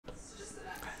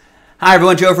Hi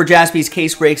everyone, Joe for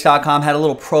JaspysCaseBreaks.com. Had a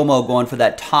little promo going for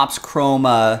that Topps Chrome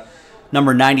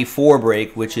number 94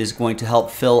 break, which is going to help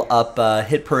fill up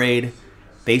Hit Parade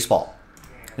Baseball.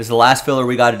 This is the last filler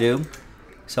we got to do.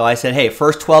 So I said, hey,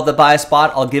 first 12 that buy a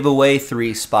spot, I'll give away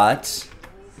 3 spots.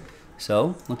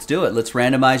 So let's do it. Let's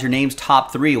randomize your names.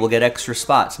 Top 3 will get extra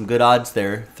spots. Some good odds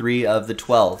there. 3 of the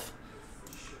 12.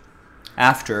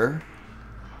 After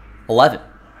 11.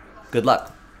 Good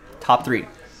luck. Top 3.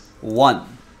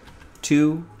 1,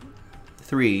 2,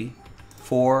 3,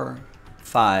 4,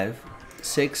 5,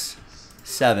 6,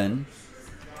 7,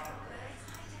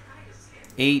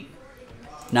 8,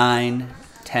 9,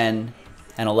 10,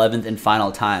 and 11th and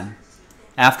final time.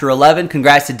 After 11,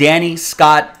 congrats to Danny,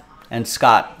 Scott, and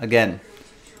Scott again.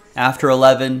 After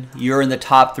 11, you're in the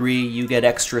top 3. You get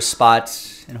extra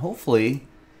spots, and hopefully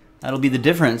that'll be the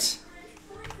difference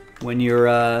when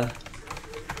you're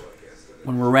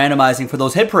when we're randomizing for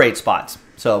those Hit Parade spots.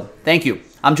 So thank you.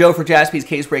 I'm Joe for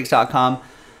JaspysCaseBreaks.com.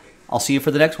 I'll see you for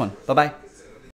the next one. Bye-bye.